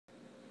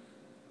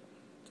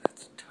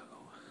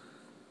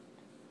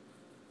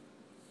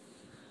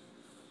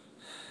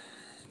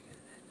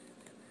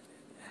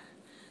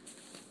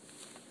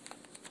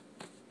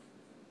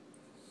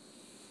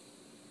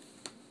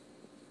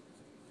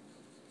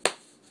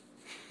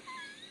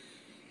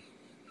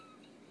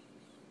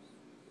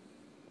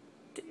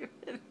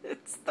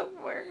It's the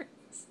worst.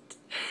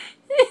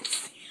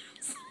 It's the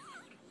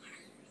absolute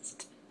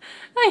worst.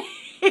 I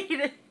hate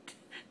it.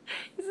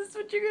 Is this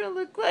what you're gonna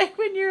look like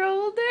when you're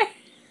older?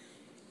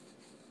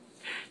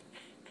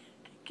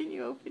 Can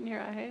you open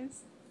your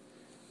eyes?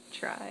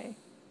 Try.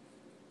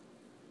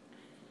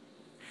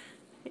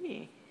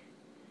 Hey.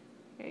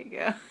 There you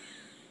go.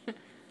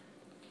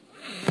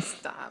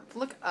 Stop.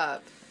 Look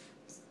up.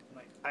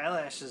 My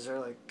eyelashes are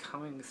like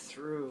coming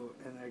through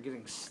and they're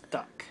getting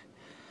stuck.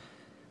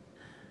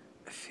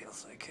 It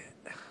feels like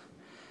it.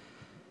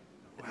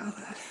 Wow,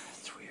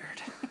 that's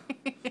weird.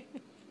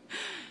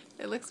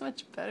 It looks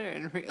much better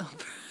in real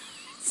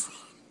person.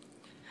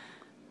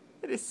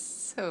 It is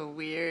so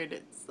weird.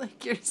 It's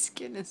like your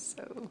skin is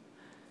so...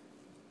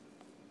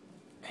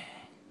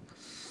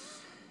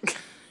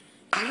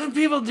 How do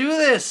people do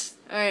this?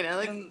 Alright, now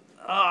look...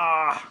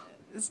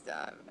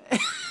 Stop. They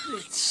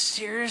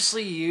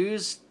seriously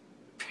use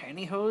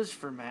pantyhose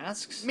for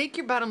masks? Make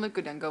your bottom lip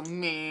go down. Go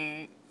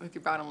meh with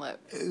your bottom lip.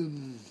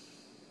 And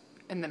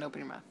then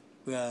open your mouth.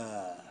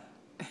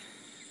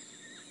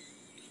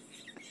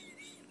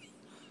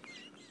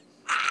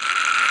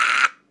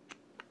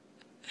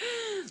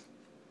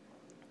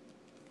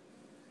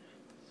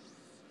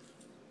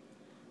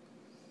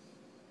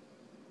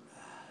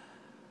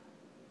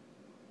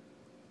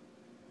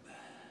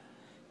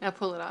 Now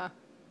pull it off.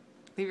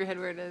 Leave your head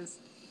where it is.